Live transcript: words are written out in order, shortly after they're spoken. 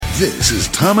This is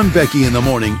Tom and Becky in the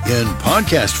morning in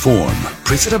podcast form.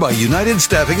 Presented by United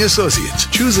Staffing Associates.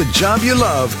 Choose a job you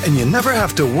love and you never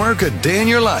have to work a day in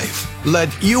your life.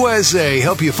 Let USA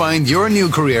help you find your new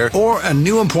career or a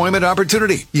new employment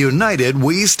opportunity. United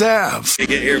We Staff. Get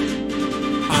here.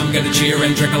 I'm gonna cheer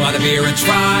and drink a lot of beer. It's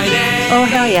Friday. Oh,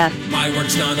 hell yeah. My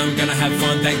work's done. I'm gonna have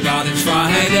fun. Thank God it's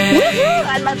Friday. Woohoo!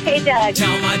 I love K-Dog.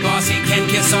 Tell my boss he can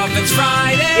kiss off. It's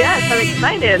Friday. Yes, I'm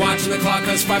excited. Watching the clock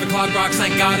cause 5 o'clock rocks.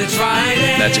 Thank God it's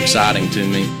Friday. That's exciting to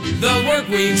me. The work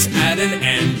week's at an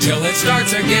end till it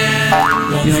starts again.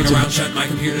 Won't hang around, shut my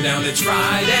computer down. It's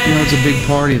Friday. It's a big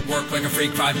party. Work like a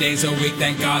freak 5 days a week.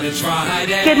 Thank God it's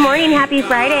Friday. Good morning. Happy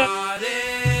Friday.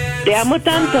 Te amo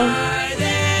tanto.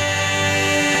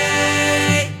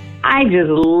 I just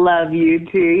love you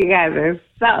two. You guys are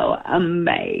so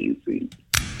amazing.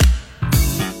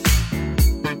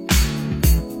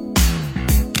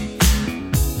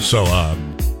 So,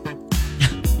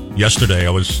 yesterday I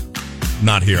was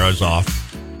not here. I was off.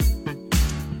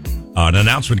 An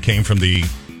announcement came from the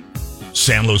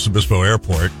San Luis Obispo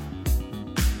Airport.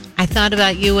 I thought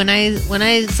about you when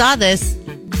I saw this.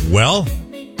 Well,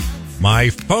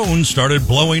 my phone started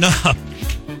blowing up.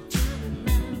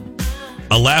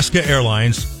 Alaska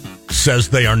Airlines says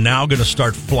they are now going to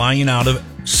start flying out of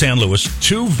San Luis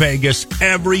to Vegas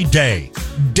every day.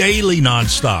 Daily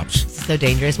nonstops. So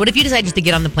dangerous. What if you decide just to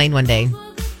get on the plane one day?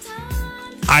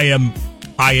 I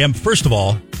am, first of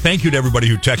all, thank you to everybody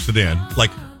who texted in.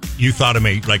 Like, you thought of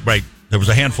me, like, right, there was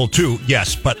a handful too.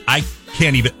 Yes, but I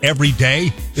can't even, every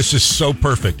day, this is so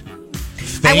perfect.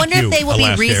 I wonder if they will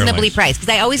Alaska be reasonably Airlines. priced.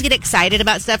 Because I always get excited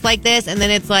about stuff like this, and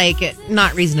then it's like,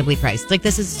 not reasonably priced. Like,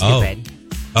 this is stupid.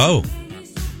 Oh.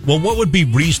 Well, what would be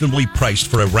reasonably priced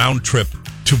for a round trip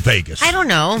to Vegas? I don't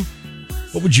know.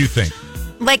 What would you think?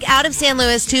 Like, out of San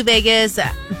Luis to Vegas,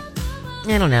 I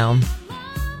don't know.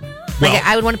 Well, Like,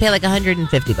 I would want to pay like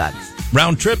 $150.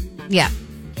 round trip? Yeah.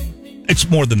 It's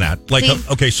more than that. Like, See?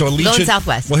 okay, so Allegiant. Going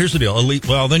Southwest. Well, here's the deal.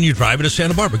 Well, then you drive it to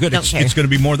Santa Barbara. Good. Don't care. It's going to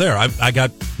be more there. I got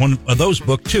one of those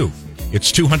booked too.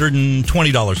 It's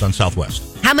 $220 on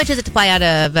Southwest. How much is it to fly out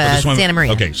of Santa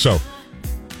Maria? Okay, so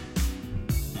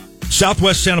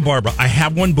Southwest Santa Barbara. I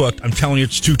have one booked. I'm telling you,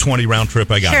 it's $220 round trip.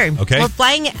 I got. Sure. It, okay. Well,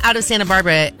 flying out of Santa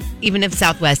Barbara, even if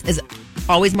Southwest, is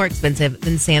always more expensive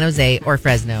than San Jose or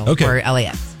Fresno or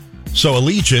LAX. So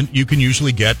Allegiant, you can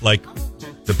usually get like,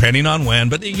 depending on when,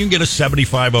 but you can get a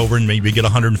 75 over and maybe get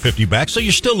 150 back. So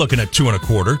you're still looking at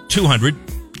 225, 200,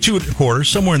 225,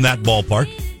 somewhere in that ballpark.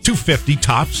 250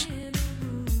 tops.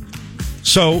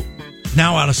 So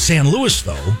now out of San Luis,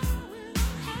 though,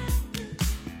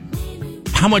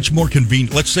 how much more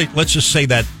convenient? Let's just say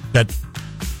that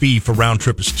fee for round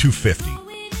trip is $250.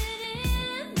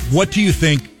 What do you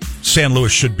think San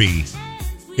Luis should be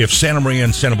if Santa Maria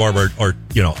and Santa Barbara are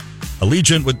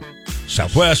Allegiant with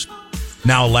Southwest,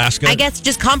 now Alaska? I guess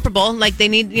just comparable, like they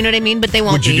need, you know what I mean? But they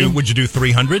won't be. Would you do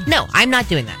 300? No, I'm not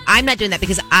doing that. I'm not doing that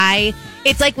because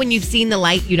it's like when you've seen the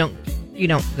light, you don't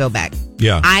go back.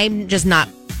 Yeah. I'm just not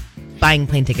buying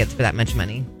plane tickets for that much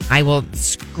money. I will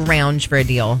scrounge for a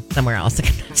deal somewhere else.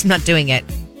 I'm not doing it.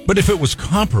 But if it was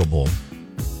comparable,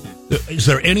 is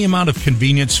there any amount of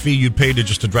convenience fee you'd pay to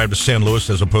drive to San Luis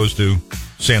as opposed to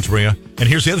Santa Maria? And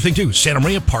here's the other thing too: Santa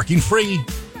Maria parking free.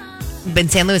 But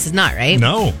San Luis is not, right?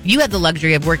 No. You have the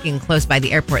luxury of working close by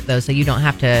the airport, though, so you don't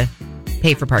have to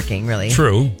pay for parking, really.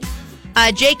 True.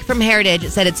 Jake from Heritage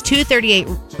said it's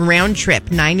 $238 round trip,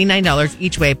 $99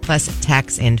 each way plus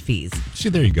tax and fees. See,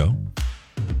 there you go.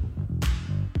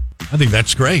 I think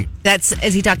that's great.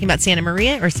 Is he talking about Santa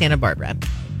Maria or Santa Barbara?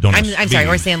 I'm sorry,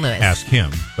 or San Luis. Ask him,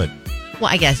 but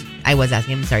well, I guess I was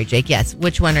asking him. Sorry, Jake. Yes.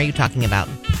 Which one are you talking about?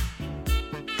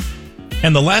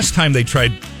 And the last time they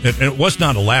tried, it was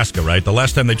not Alaska, right? The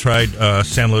last time they tried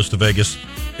San Luis to Vegas,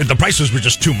 the prices were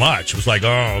just too much. It was like,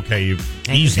 oh, okay, It's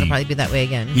going to probably be that way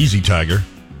again. Easy, Tiger.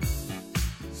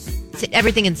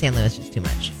 Everything in San Luis is just too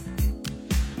much.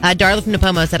 Darla from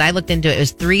Napomo said, I looked into it. It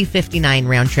was $359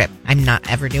 round trip. I'm not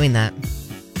ever doing that.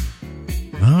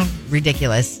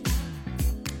 Ridiculous.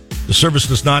 The service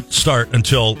does not start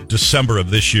until December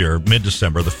of this year,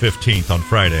 mid-December, the 15th on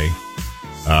Friday.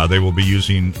 They will be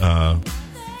using,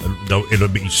 it'll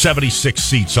be 76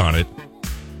 seats on it.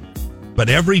 But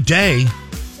every day,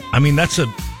 I mean,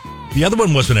 the other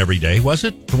one wasn't every day, was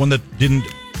it? The one that didn't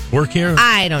work here?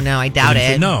 I don't know. I doubt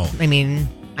it. No. I mean,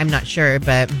 I'm not sure,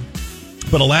 but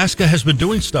Alaska has been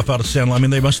doing stuff out of San Luis. I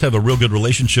mean, they must have a real good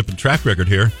relationship and track record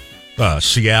here.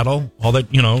 Seattle, all that,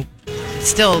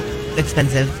 Still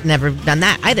expensive. Never done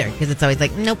that either because it's always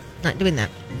like, nope, not doing that.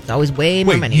 It's always way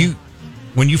more money.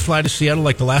 When you fly to Seattle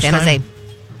like the last San time? Jose.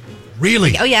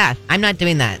 Really? Oh, yeah. I'm not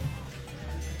doing that.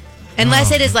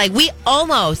 Unless it is like we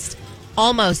almost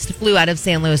flew out of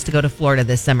San Luis to go to Florida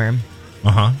this summer.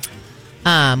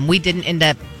 We didn't end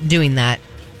up doing that,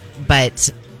 but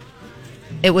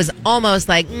it was almost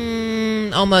like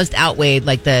almost outweighed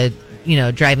like the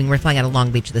driving. We're flying out of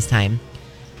Long Beach this time.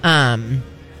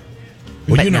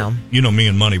 Well, but you know me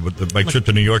and money, but my trip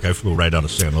to New York, I flew right out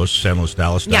of San Luis,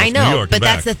 Dallas, I know, New York, but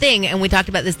that's the thing, and we talked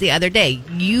about this the other day.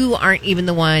 You aren't even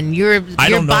the one. You're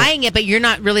buying it, but you're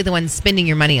not really the one spending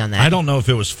your money on that. I don't know if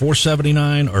it was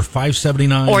 $479 or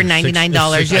 $579 or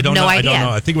 $99. You have no idea. I don't know.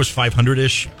 I think it was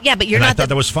 $500-ish. Yeah, but I thought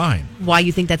that was fine. Why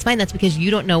you think that's fine? That's because you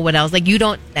don't know what else. Like you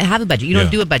don't have a budget. You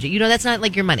don't do a budget. That's not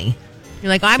like your money. You're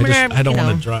like, I don't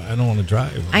want to drive. I don't want to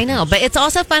drive. I know, but it's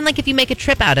also fun. Like if you make a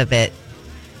trip out of it.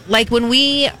 Like when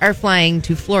we are flying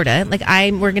to Florida, like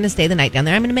we're going to stay the night down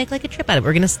there. I'm going to make like a trip out of it.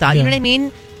 We're going to stop. You know what I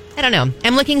mean? I don't know.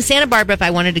 I'm looking Santa Barbara if I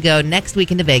wanted to go next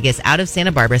weekend to Vegas out of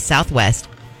Santa Barbara, Southwest.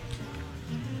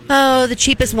 Oh, the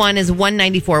cheapest one is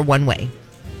 $194 one way.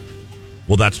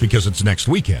 Well, that's because it's next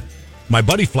weekend. My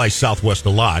buddy flies Southwest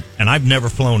a lot, and I've never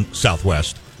flown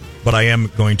Southwest, but I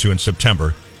am going to in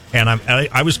September. And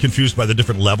I was confused by the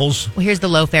different levels. Well, here's the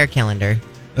low fare calendar.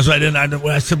 That's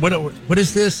why I said, what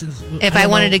is this? If I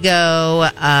wanted to go...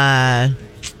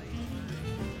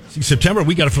 September,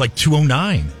 we got it for like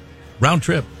 $209. Round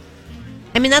trip.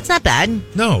 I mean, that's not bad.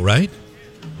 No, right?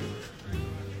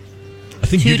 I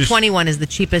think $221 is the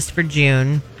cheapest for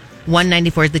June.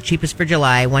 $194 is the cheapest for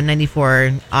July.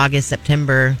 $194 August,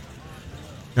 September...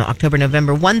 No, October,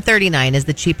 November. $139 is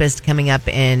the cheapest coming up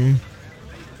in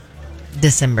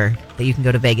December that you can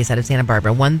go to Vegas out of Santa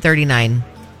Barbara. $139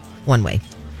 one way.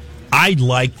 I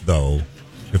like, though,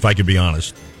 if I could be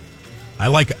honest, I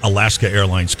like Alaska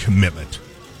Airlines' commitment.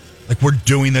 Like, we're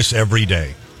doing this every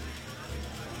day.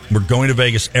 We're going to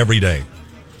Vegas every day.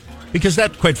 Because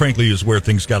that, quite frankly, is where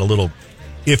things got a little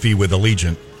iffy with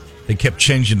Allegiant. They kept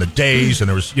changing the days, and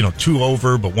there was, 2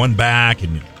 over, but 1 back,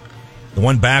 and the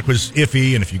 1 back was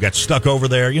iffy, and if you got stuck over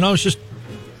there, it's just,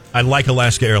 I like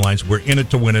Alaska Airlines. We're in it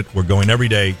to win it. We're going every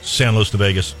day, San Luis to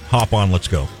Vegas. Hop on, let's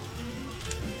go.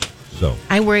 So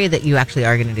I worry that you actually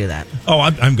are going to do that. Oh,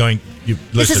 I'm going.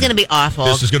 This is going to be awful.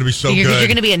 This is going to be so good. You're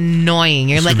going to be annoying.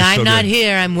 You're like, I'm not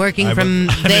here. I'm working from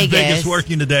Vegas. I'm in Vegas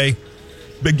working today.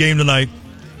 Big game tonight.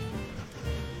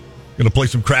 Going to play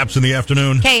some craps in the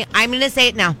afternoon. Okay, I'm going to say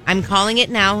it now. I'm calling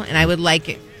it now, and I would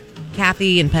like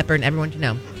Kathy and Pepper and everyone to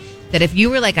know that if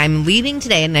you were like, I'm leaving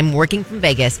today and I'm working from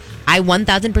Vegas, I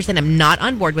 1,000% am not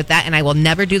on board with that, and I will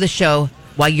never do the show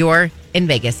while you're in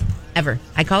Vegas. Ever.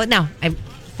 I call it now. I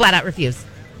flat out refuse.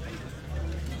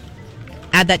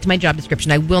 Add that to my job description.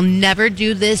 I will never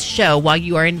do this show while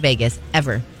you are in Vegas,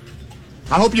 ever.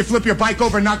 I hope you flip your bike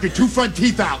over and knock your 2 front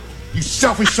teeth out. You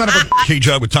selfish son of a...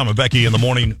 K-Jug with Tom and Becky in the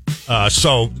morning.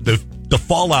 So the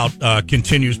fallout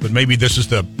continues, but maybe this is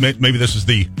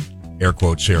the air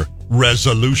quotes here,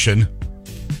 resolution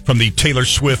from the Taylor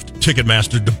Swift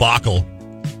Ticketmaster debacle.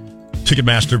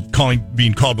 Ticketmaster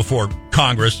being called before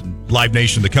Congress, and Live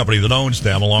Nation, the company that owns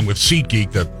them, along with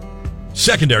SeatGeek, the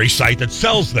secondary site that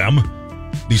sells them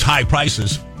these high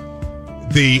prices.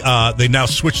 They now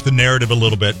switched the narrative a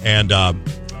little bit, and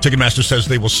Ticketmaster says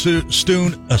they will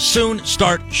soon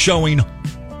start showing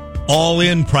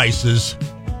all-in prices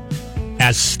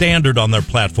as standard on their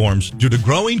platforms due to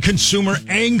growing consumer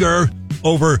anger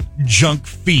over junk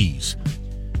fees.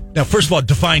 Now, first of all,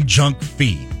 define junk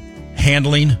fee.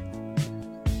 Handling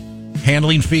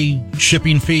fee,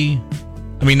 shipping fee.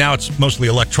 I mean, now it's mostly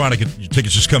electronic. Your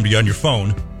tickets just come to you on your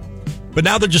phone. But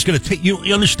now they're just going to take, you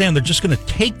understand, they're just going to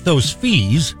take those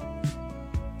fees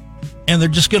and they're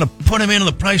just going to put them into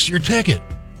the price of your ticket.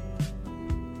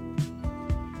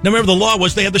 Now, remember, the law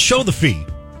was they had to show the fee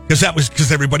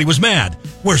because everybody was mad.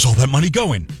 Where's all that money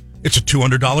going? It's a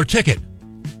 $200 ticket.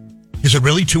 Is it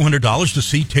really $200 to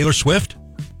see Taylor Swift?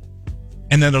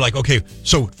 And then they're like, okay,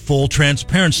 so full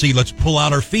transparency, let's pull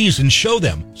out our fees and show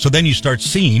them. So then you start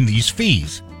seeing these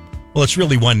fees. Well, it's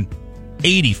really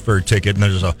 $180 for a ticket, and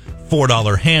there's a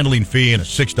 $4 handling fee and a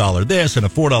 $6 this and a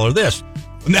 $4 this.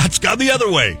 And that's gone the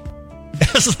other way.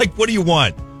 It's like, what do you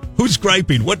want? Who's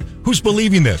griping? Who's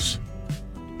believing this?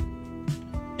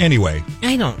 Anyway.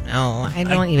 I don't know. I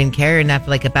don't even care enough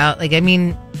about I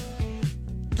mean,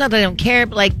 it's not that I don't care,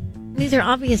 but these are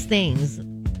obvious things.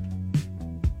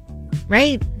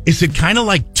 Right? Is it kind of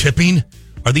like tipping?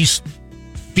 Are these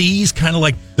fees kind of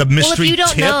like the mystery tip? Well,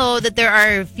 if you don't know that there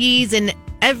are fees in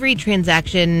every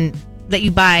transaction that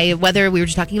you buy, whether we were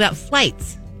just talking about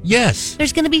flights. Yes.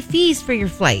 There's going to be fees for your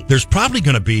flight. There's probably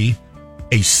going to be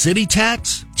a city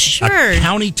tax, sure, a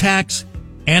county tax,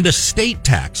 and a state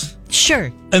tax. Sure.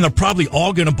 And they're probably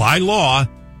all going to, by law,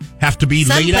 have to be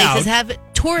laid out. Some places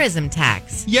have tourism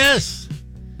tax. Yes.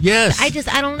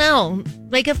 I don't know.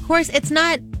 Like, of course, it's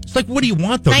not. It's like, what do you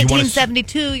want, though?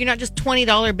 1972, you're not just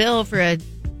 $20 bill for a.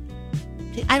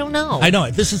 I don't know. I know.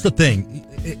 This is the thing.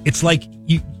 It's like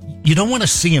you don't want to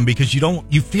see him because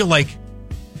you feel like,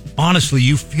 honestly,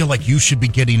 you feel like you should be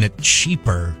getting it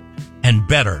cheaper and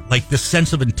better. Like the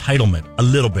sense of entitlement a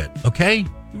little bit. Okay? It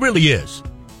really is.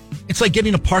 It's like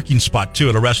getting a parking spot, too,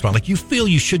 at a restaurant. Like, you feel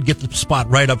you should get the spot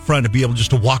right up front and be able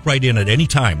just to walk right in at any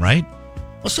time, right?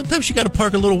 Well, sometimes you got to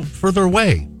park a little further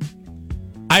away.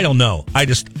 I don't know.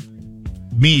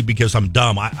 Because I'm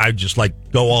dumb, I just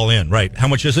like go all in, right? How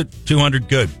much is it? $200?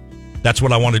 Good. That's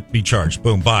what I want to be charged.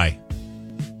 Boom, bye.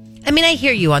 I mean, I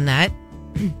hear you on that,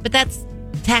 but that's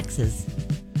taxes.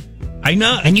 I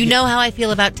know. And you know how I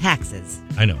feel about taxes.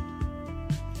 I know.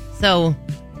 So...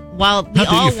 While we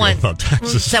all want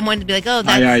someone to be like, oh,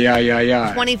 that's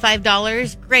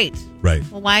 $25, great. Right.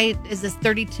 Well, why is this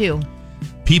 $32?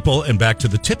 People, and back to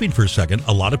the tipping for a second,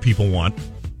 a lot of people want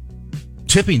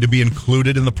tipping to be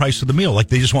included in the price of the meal. Like,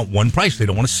 they just want one price. They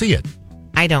don't want to see it.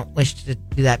 I don't wish to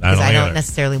do that because I don't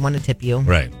necessarily want to tip you.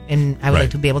 Right. And I would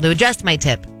like to be able to adjust my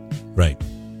tip. Right.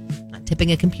 Not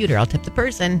tipping a computer. I'll tip the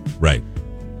person. Right.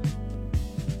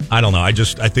 I don't know. I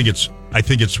think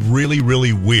it's really,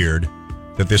 really weird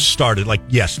that this started. Like,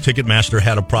 yes, Ticketmaster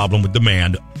had a problem with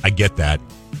demand. I get that.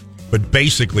 But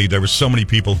basically, there were so many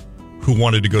people who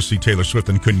wanted to go see Taylor Swift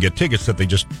and couldn't get tickets that they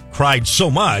just cried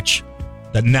so much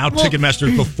that now Ticketmaster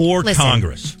is before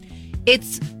Congress.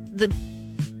 It's the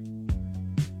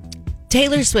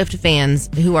Taylor Swift fans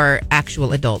who are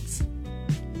actual adults.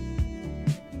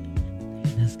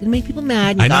 That's going to make people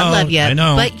mad. God love you. I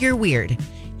know. But you're weird.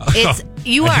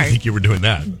 You I are. didn't think you were doing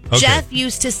that. Okay. Jeff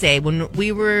used to say when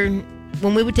we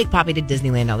would take Poppy to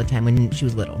Disneyland all the time when she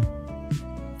was little,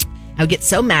 I would get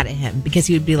so mad at him because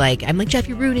he would be like, I'm like, Jeff,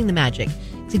 you're ruining the magic.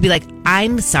 So he'd be like,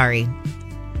 I'm sorry.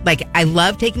 Like, I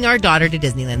love taking our daughter to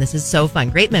Disneyland. This is so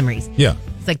fun. Great memories. Yeah.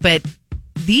 It's like, but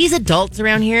these adults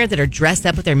around here that are dressed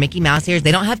up with their Mickey Mouse ears,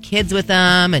 they don't have kids with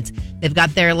them. They've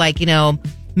got their, like,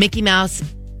 Mickey Mouse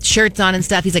shirts on and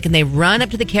stuff. He's like, and they run up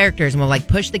to the characters and will, like,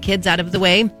 push the kids out of the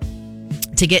way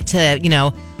to get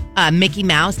to, Mickey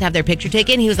Mouse to have their picture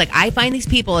taken. He was like, I find these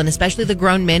people, and especially the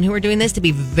grown men who are doing this, to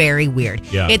be very weird.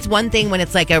 Yeah. It's one thing when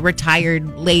it's like a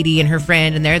retired lady and her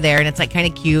friend and they're there and it's like kind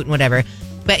of cute and whatever.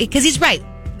 But because he's right.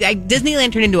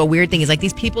 Disneyland turned into a weird thing. He's like,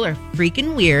 these people are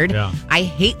freaking weird. Yeah. I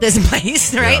hate this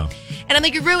place, right? Yeah. And I'm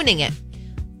like, you're ruining it.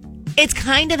 It's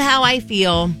kind of how I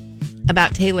feel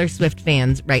about Taylor Swift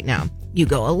fans right now. You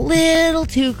go a little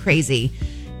too crazy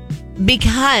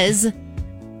because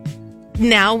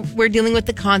now we're dealing with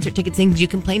the concert ticket things. You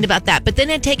complained about that. But then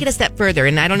I take it a step further,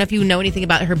 and I don't know if you know anything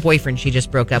about her boyfriend she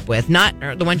just broke up with. Not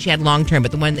the one she had long term,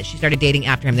 but the one that she started dating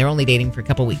after him. They were only dating for a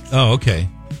couple weeks. Oh, okay.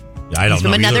 I don't He's know.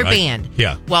 from another either. band.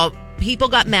 Yeah. Well, people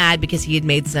got mad because he had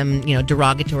made some,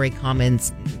 derogatory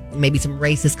comments, maybe some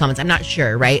racist comments. I'm not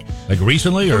sure, right? Like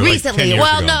recently or recently? Like 10 years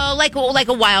well, ago? no, like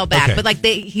a while back. Okay. But like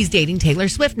he's dating Taylor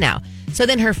Swift now. So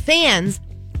then her fans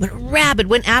went rabid,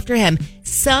 went after him.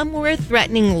 Some were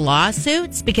threatening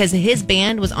lawsuits because his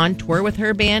band was on tour with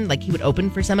her band. Like, he would open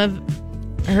for some of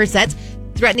her sets.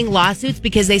 Threatening lawsuits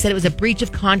because they said it was a breach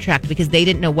of contract because they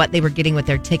didn't know what they were getting with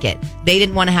their ticket. They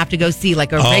didn't want to have to go see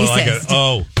like a racist.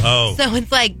 So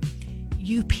it's like,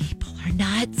 you people are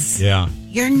nuts. Yeah.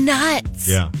 You're nuts.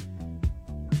 Yeah.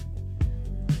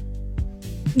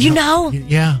 You know?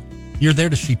 Yeah. You're there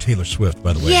to see Taylor Swift,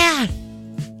 by the way. Yeah.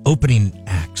 Opening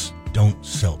acts don't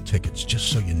sell tickets,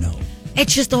 just so you know.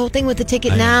 It's just the whole thing with the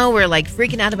ticket now. We're like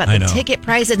freaking out about the ticket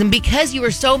prices. And because you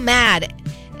were so mad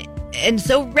and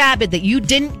so rabid that you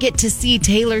didn't get to see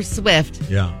Taylor Swift.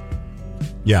 Yeah.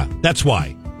 Yeah, that's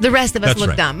why. The rest of us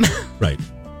look dumb. Right.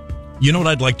 You know what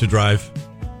I'd like to drive?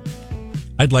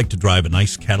 I'd like to drive a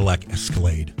nice Cadillac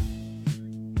Escalade.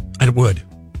 I would.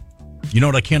 You know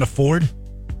what I can't afford?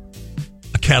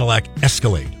 A Cadillac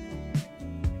Escalade.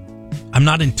 I'm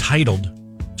not entitled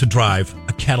to drive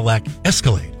a Cadillac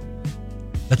Escalade.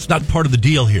 That's not part of the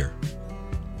deal here.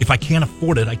 If I can't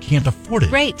afford it, I can't afford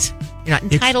it. Right. You're not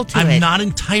entitled to it. I'm not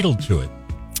entitled to it.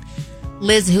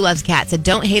 Liz, who loves cats, said,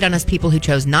 don't hate on us people who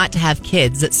chose not to have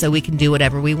kids so we can do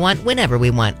whatever we want, whenever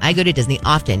we want. I go to Disney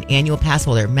often. Annual pass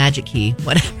holder, magic key,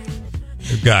 whatever.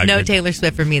 God, no Taylor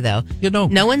Swift for me, though.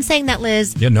 No one's saying that,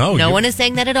 Liz. No one is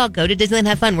saying that at all. Go to Disney and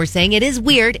have fun. We're saying it is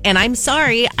weird, and I'm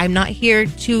sorry. I'm not here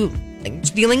to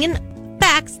dealing in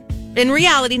facts, in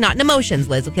reality, not in emotions,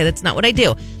 Liz. Okay, that's not what I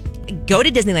do. go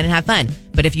to Disneyland and have fun.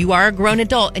 But if you are a grown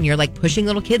adult and you're like pushing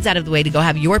little kids out of the way to go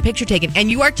have your picture taken,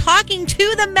 and you are talking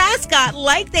to the mascot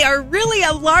like they are really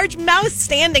a large mouse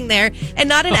standing there and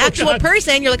not an actual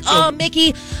person, you're like, oh,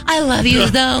 Mickey, I love you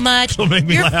so much. Don't make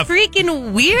me you're laugh.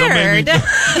 Freaking weird.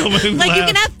 Don't make me like, laugh. you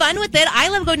can have fun with it. I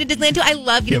love going to Disneyland too. I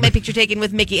love getting my picture taken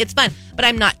with Mickey. It's fun. But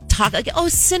I'm not talking like, oh,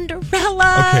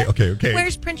 Cinderella. Okay.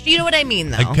 Where's Prince? You know what I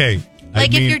mean, though. Okay.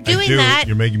 Like, if you're doing that,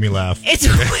 you're making me laugh. It's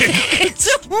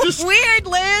weird,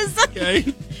 Liz. Okay.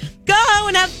 Go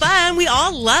and have fun. We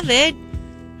all love it.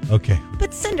 Okay.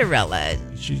 But Cinderella.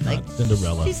 She's not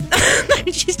Cinderella.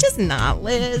 She's just not,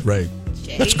 Liz. Right.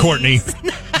 Jeez. That's Courtney.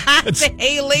 That's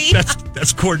Haley.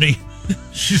 That's Courtney.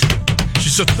 She's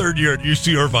a third year at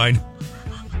UC Irvine.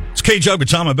 It's K-Jug with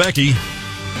Tom and Becky.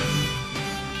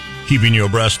 Keeping you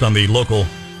abreast on the local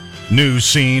news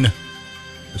scene,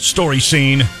 the story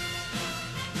scene.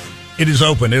 It is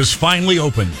open. It is finally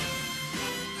open.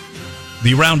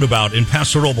 The roundabout in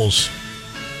Paso Robles,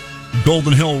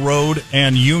 Golden Hill Road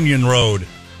and Union Road.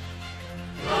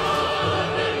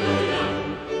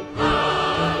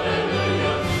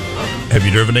 Have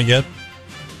you driven it yet?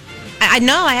 I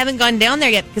know. I haven't gone down there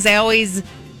yet because I always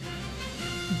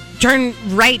turn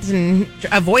right and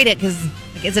avoid it because,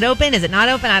 is it open? Is it not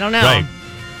open? I don't know. Right.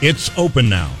 It's open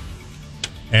now.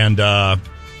 And, well,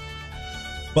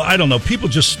 I don't know. People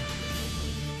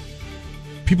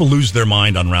lose their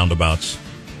mind on roundabouts.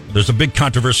 There's a big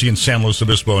controversy in San Luis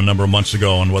Obispo a number of months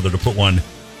ago on whether to put one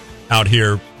out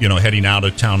here, heading out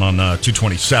of town on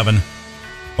 227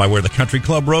 by where the Country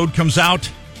Club Road comes out,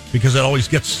 because it always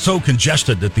gets so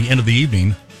congested at the end of the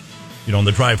evening, on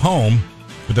the drive home.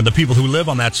 But then the people who live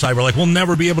on that side were like, we'll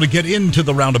never be able to get into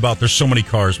the roundabout. There's so many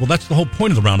cars. Well, that's the whole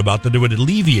point of the roundabout, that it would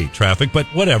alleviate traffic, but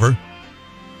whatever.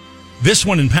 This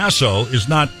one in Paso is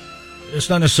not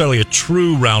necessarily a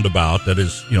true roundabout that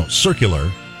is,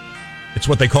 circular. It's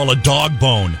what they call a dog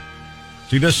bone.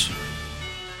 See this?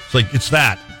 It's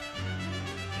that.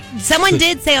 Someone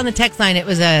did say on the text line it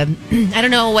was I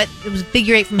don't know what, it was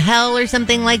figure eight from hell or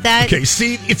something like that. Okay,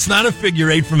 see, it's not a figure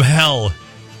eight from hell.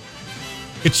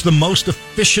 It's the most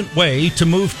efficient way to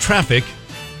move traffic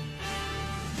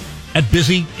at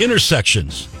busy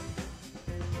intersections.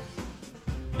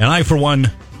 And I, for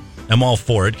one, am all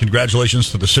for it.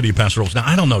 Congratulations to the city of Paso Robles. Now,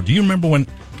 I don't know. Do you remember when,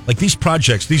 these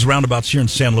projects, these roundabouts here in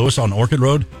San Luis on Orchid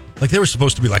Road, they were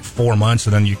supposed to be 4 months,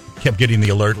 and then you kept getting the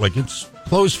alert, it's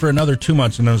closed for another 2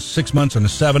 months, and then 6 months, and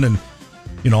 7, and,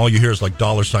 all you hear is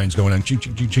dollar signs going on, ching,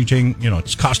 ching, ching, ching, ching.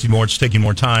 It's costing more, it's taking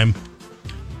more time.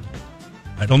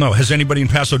 I don't know. Has anybody in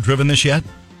Paso driven this yet?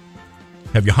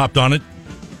 Have you hopped on it?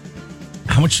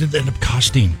 How much did it end up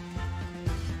costing?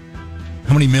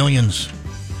 How many millions?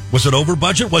 Was it over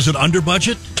budget? Was it under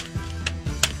budget?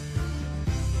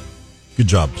 Good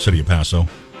job, City of Paso.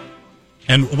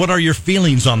 And what are your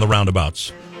feelings on the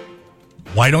roundabouts?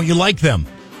 Why don't you like them?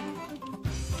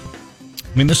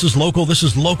 I mean, this is local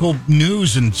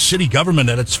news and city government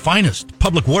at its finest.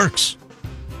 Public works.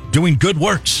 Doing good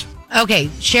works. Okay,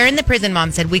 Sharon the prison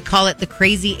mom said we call it the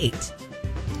Crazy Eight.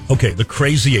 Okay, the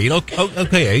Crazy Eight.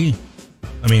 Okay.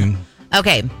 I mean...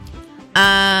 Okay.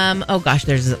 Oh, gosh,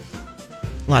 there's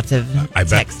lots of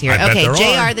text here. Okay,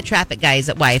 JR, the traffic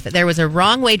guy's wife. There was a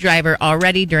wrong-way driver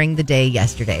already during the day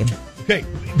yesterday. Okay,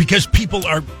 because people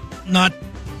are not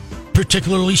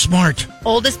particularly smart.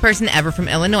 Oldest person ever from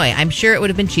Illinois. I'm sure it would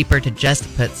have been cheaper to just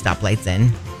put stoplights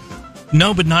in.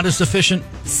 No, but not as efficient.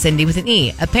 Cindy with an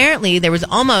E. Apparently, there was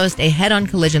almost a head-on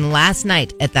collision last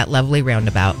night at that lovely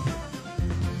roundabout.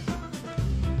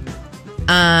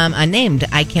 Unnamed.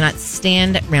 I cannot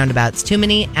stand roundabouts. Too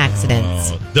many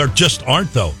accidents. There just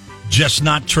aren't, though. Just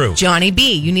not true. Johnny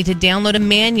B, you need to download a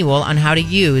manual on how to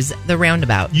use the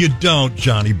roundabout. You don't,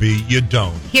 Johnny B. You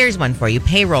don't. Here's one for you.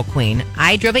 Payroll Queen.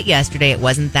 I drove it yesterday. It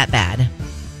wasn't that bad.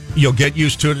 You'll get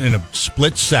used to it in a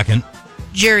split second.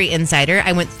 Jury Insider.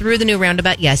 I went through the new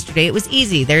roundabout yesterday. It was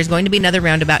easy. There's going to be another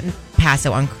roundabout in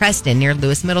Paso on Creston near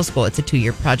Lewis Middle School. It's a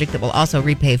 2-year project that will also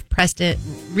repave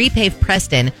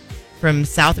Preston from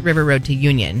South River Road to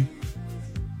Union.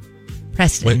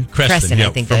 Preston, yeah.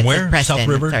 I think. From where? Preston. South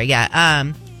River? Sorry,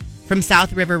 yeah. From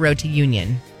South River Road to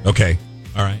Union. Okay.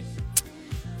 All right.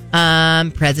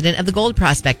 President of the Gold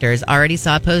Prospectors. Already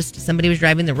saw a post. Somebody was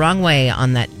driving the wrong way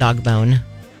on that dog bone.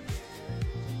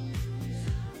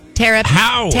 Tara.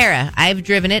 How? Tara, I've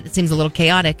driven it. It seems a little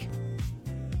chaotic.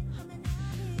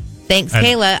 Thanks,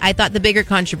 Kayla. I thought the bigger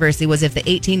controversy was if the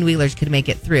 18-wheelers could make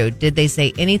it through. Did they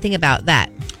say anything about that?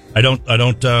 I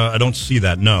don't see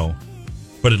that, no.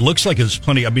 But it looks like there's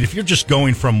plenty. I mean, if you're just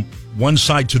going from one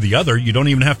side to the other, you don't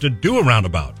even have to do a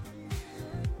roundabout.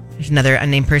 There's another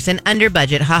unnamed person. Under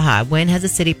budget. Haha. When has a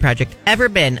city project ever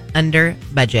been under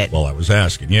budget? Well, I was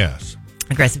asking, yes.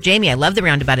 Aggressive Jamie. I love the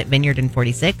roundabout at Vineyard in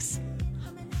 46.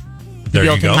 There you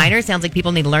Built-in go. Minor. Sounds like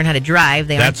people need to learn how to drive.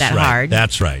 They aren't that hard.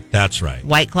 That's right.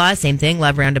 White Claw. Same thing.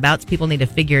 Love roundabouts. People need to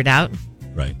figure it out.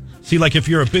 Right. See, like if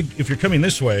you're coming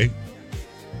this way,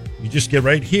 you just get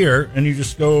right here and you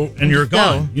just go and you're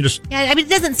gone. You just it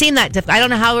doesn't seem that difficult. I don't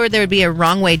know how there would be a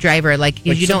wrong way driver. Like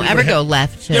you don't ever go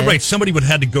left. Yeah, right. Somebody would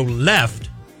have had to go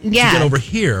left to get over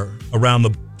here around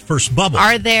the first bubble.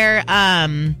 Are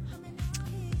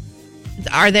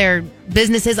there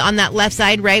businesses on that left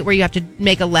side, right, where you have to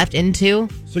make a left into?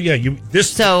 So yeah,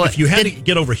 if you had to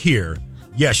get over here,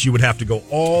 yes, you would have to go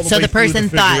all the way. So the person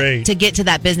through thought figure eight. to get to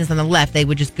that business on the left, they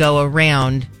would just go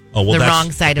around the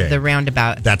wrong side of the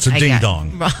roundabout. That's a ding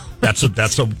dong.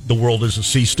 The world is a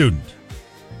C student.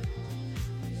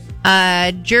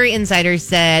 Jury Insider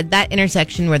said that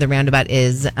intersection where the roundabout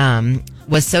is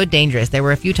was so dangerous. There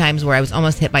were a few times where I was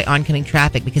almost hit by oncoming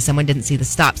traffic because someone didn't see the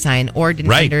stop sign or didn't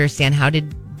understand how to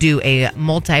do a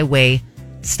multi-way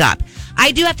stop.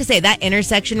 I do have to say that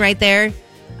intersection right there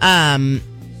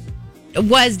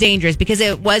was dangerous because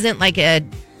it wasn't like a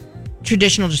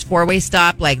traditional just four-way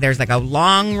stop. Like there's like a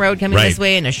long road coming this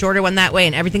way and a shorter one that way,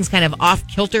 and everything's kind of off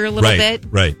kilter a little bit.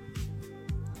 Right.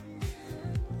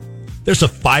 There's a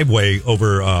 5-way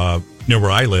over near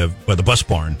where I live by the bus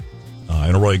barn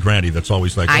in Arroyo Grande. That's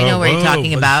always like I know where you're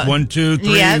talking about. 1, 2,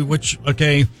 3. Yep. Which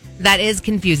that is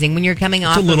confusing when you're coming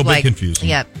off. It's a little bit confusing.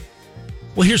 Yep.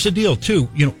 Well, here's the deal too.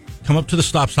 Come up to the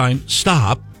stop sign,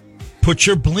 stop, put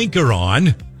your blinker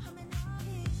on,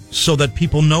 so that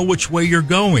people know which way you're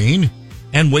going,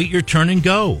 and wait your turn and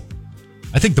go.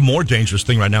 I think the more dangerous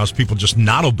thing right now is people just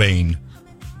not obeying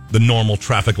the normal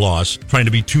traffic laws, trying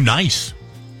to be too nice.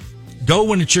 Go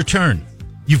when it's your turn.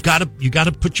 You got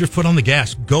to put your foot on the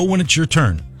gas. Go when it's your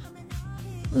turn.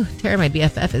 Ooh, Tara, my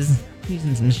BFF, is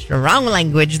using some strong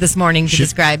language this morning to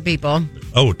describe people.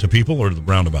 Oh, to people or the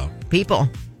roundabout? People.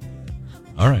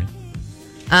 All right.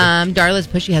 Darla's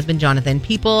pushy husband, Jonathan.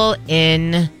 People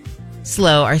in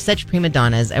SLO are such prima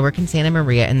donnas. I work in Santa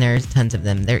Maria, and there's tons of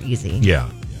them. They're easy. Yeah,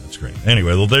 that's great.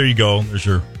 Anyway, well, there you go. There's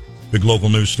your big local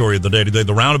news story of the day today.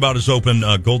 The roundabout is open,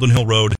 Golden Hill Road.